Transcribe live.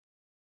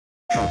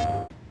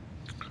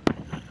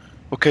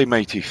Okay,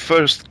 matey.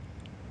 First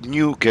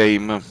new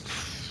game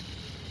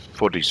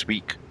for this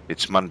week.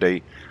 It's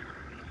Monday.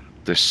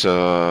 It's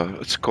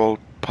called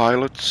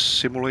Pilot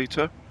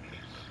Simulator.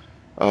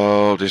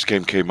 This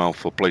game came out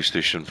for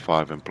PlayStation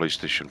 5 and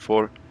PlayStation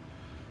 4,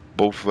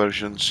 both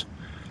versions.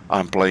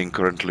 I'm playing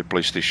currently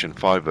PlayStation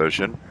 5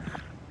 version,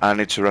 and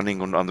it's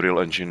running on Unreal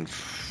Engine.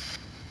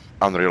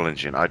 Unreal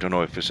Engine. I don't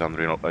know if it's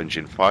Unreal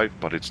Engine 5,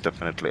 but it's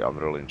definitely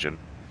Unreal Engine.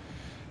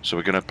 So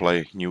we're gonna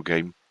play new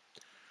game.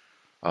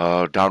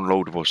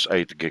 Download was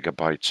 8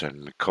 gigabytes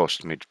and it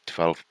cost me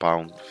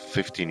 £12,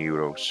 15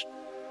 euros.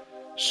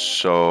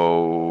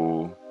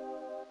 So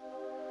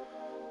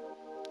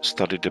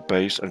study the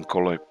base and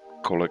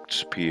collect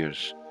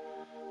spheres.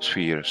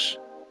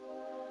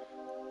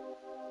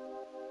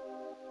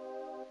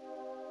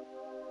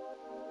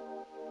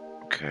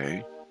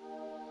 Okay.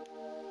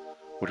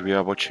 What we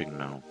are watching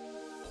now?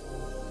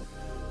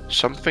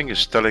 Something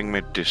is telling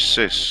me this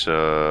is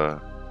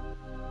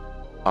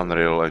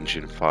Unreal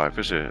Engine 5,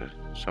 is it?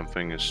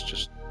 Something is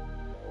just...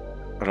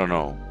 I don't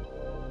know.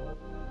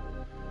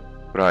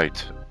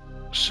 Right.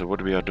 So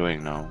what we are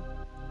doing now?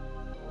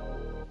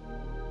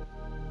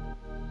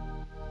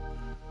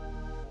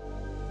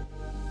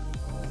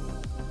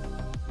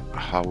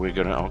 How we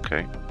gonna...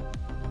 Okay.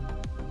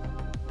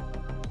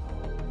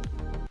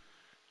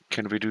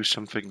 Can we do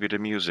something with the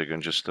music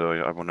and just...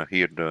 I wanna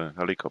hear the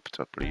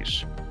helicopter,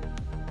 please.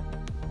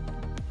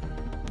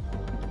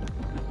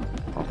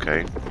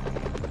 Okay.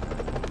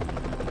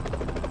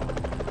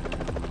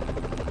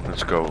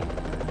 Let's go.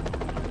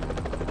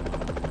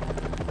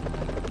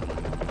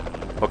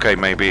 Okay,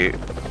 maybe...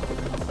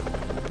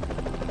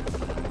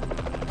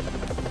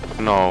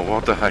 No,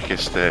 what the heck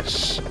is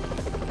this?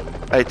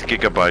 8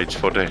 gigabytes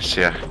for this,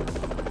 yeah.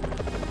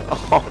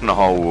 Oh,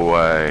 no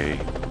way.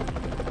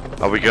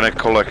 Are we gonna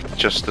collect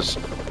just this?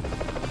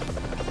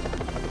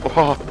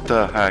 What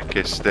the heck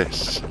is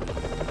this?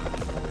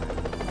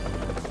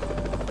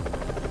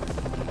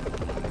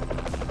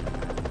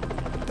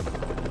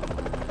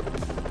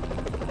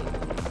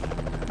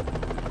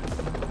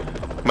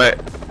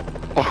 Mate,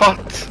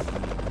 what?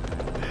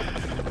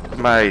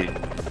 Mate,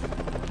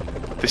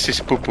 this is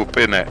poop-poop,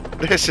 innit?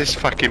 This is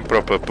fucking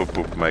proper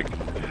poop-poop, mate.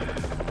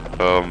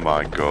 Oh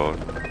my god.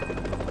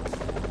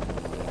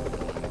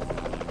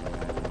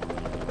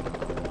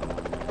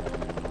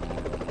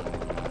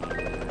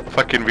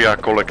 Fucking we are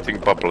collecting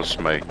bubbles,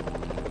 mate.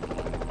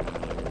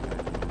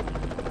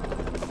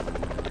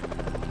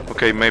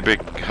 Okay, maybe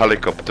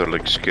helicopter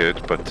looks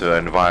good, but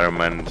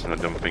environment, I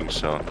don't think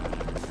so.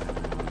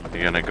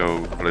 You're gonna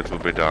go a little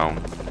bit down.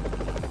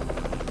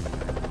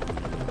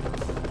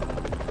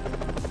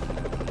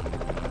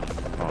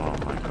 Oh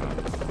my god.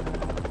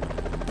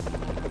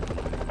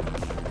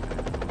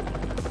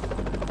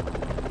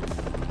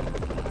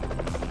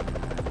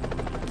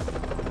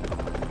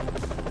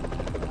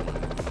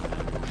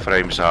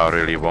 Frames are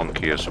really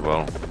wonky as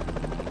well.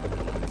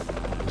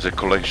 There's a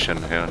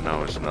collection here.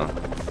 No, it's not.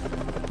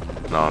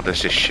 No,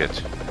 this is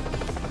shit.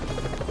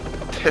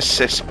 This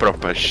is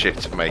proper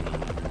shit, mate.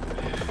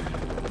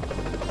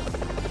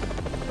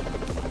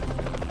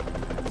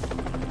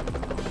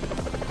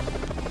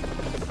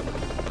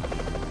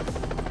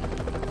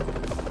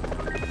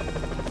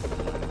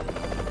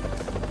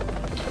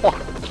 What?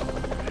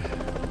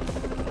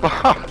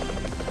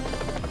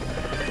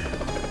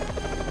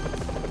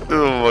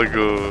 Oh my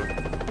god.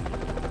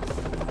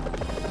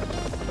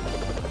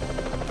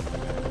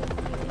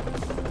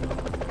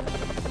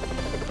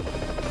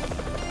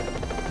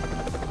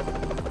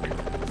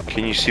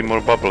 Can you see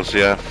more bubbles?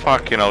 Yeah,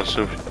 fucking hell,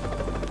 so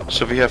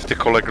we have to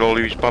collect all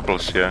these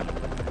bubbles, yeah?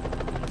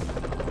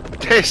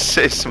 This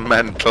is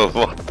mental,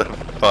 what the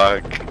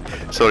fuck?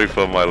 Sorry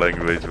for my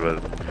language,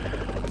 but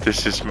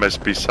this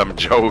must be some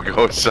joke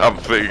or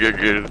something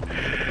again.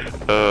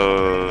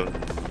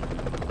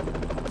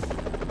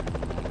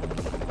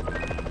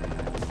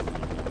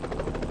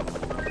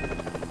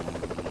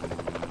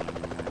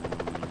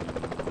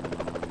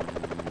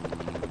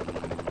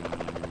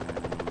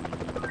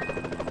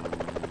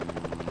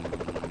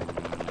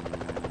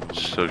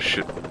 So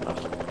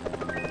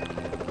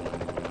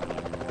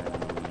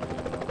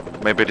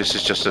maybe this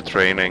is just a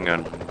training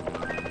and...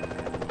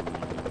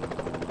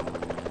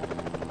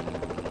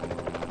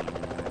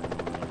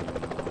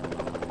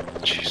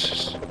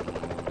 Jesus.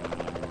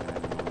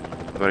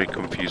 Very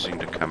confusing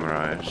the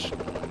camera is.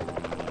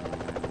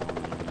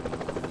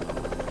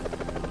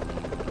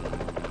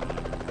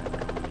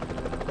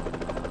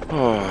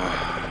 Oh.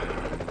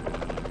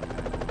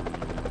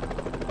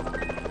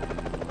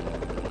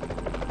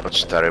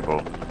 That's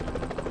terrible.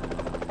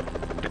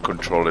 The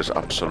control is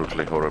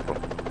absolutely horrible.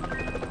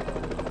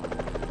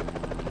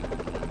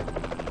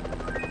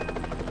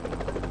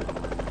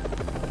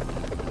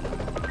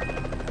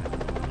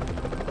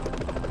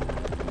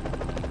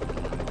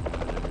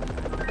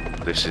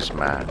 This is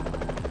mad.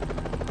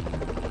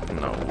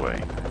 No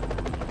way.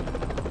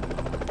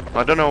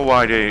 I don't know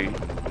why they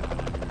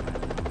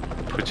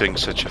putting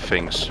such a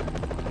things.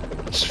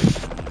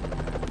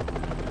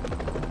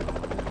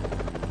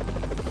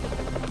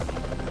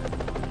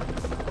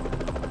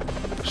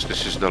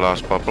 Perhaps this is the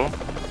last bubble?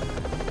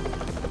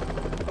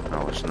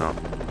 No, it's not.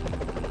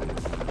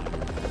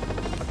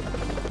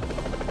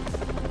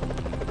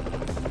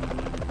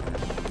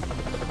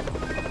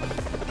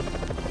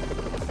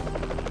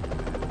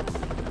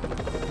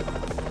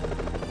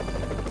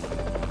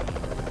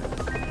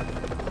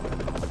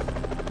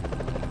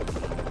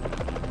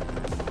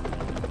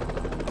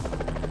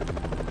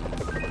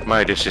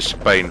 Mate, this is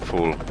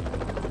painful.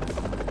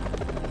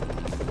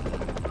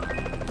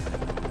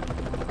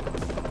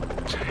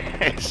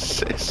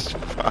 This is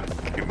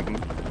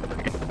fucking...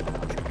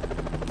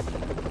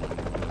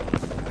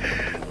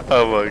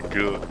 Oh my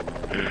god.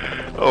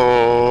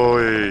 Oh.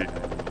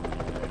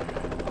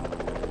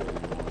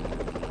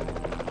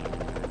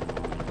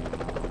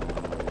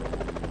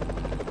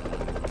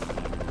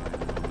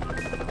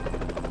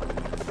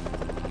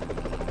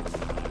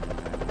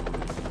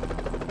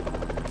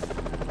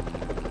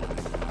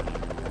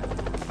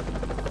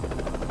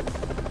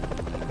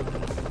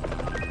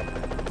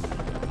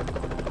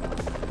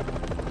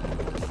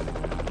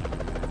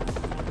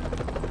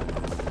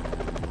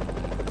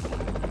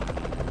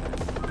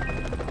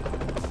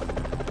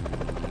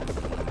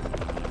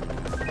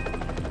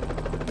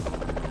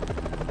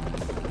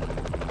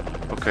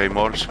 Okay,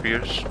 more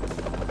spears.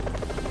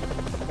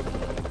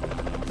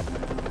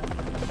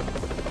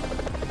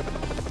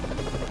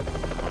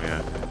 Oh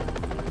yeah.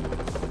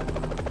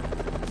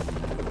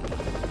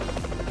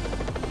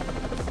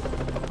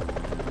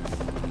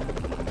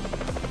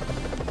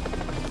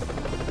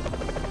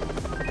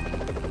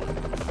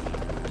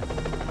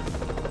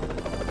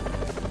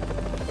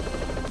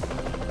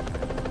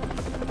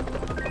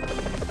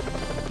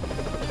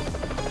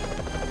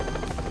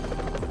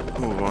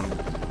 Move on.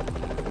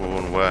 Move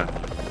on where?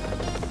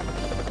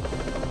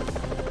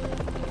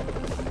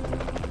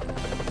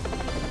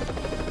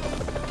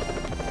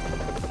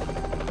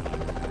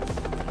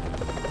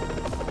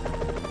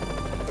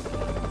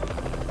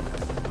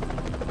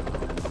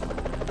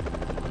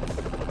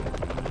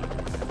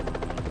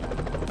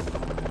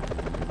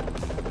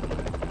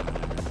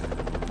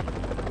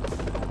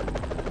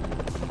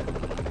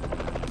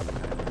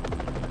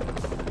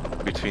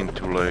 Between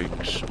two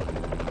lakes.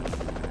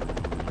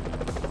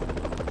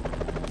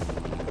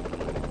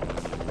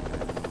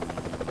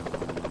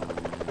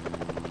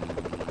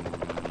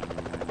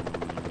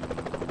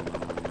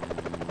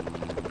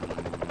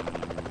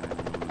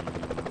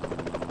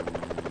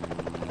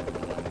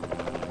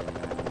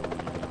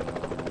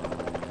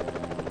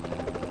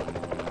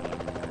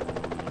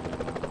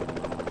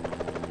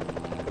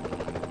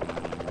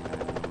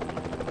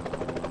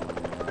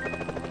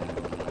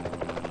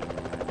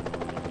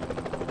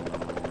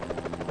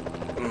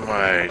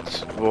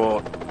 Mate,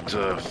 what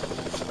the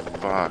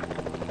fuck?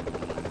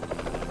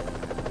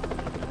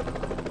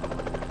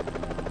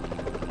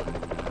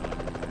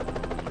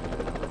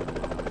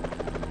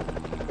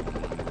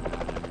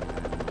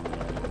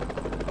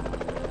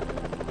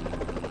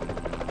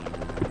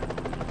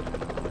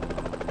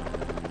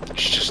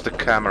 It's just the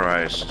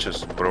camera is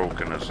just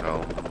broken as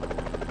hell.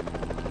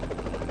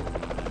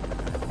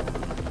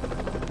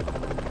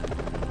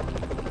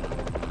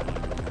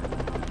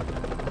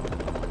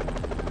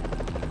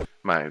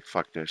 Mate,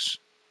 fuck this.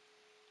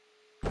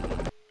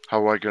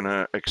 How am I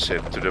gonna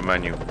exit to the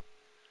menu?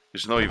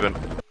 It's not even...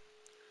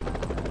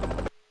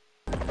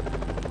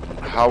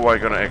 How am I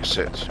gonna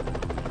exit?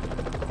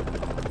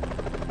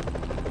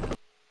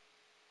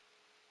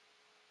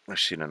 I've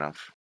seen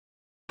enough.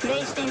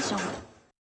 PlayStation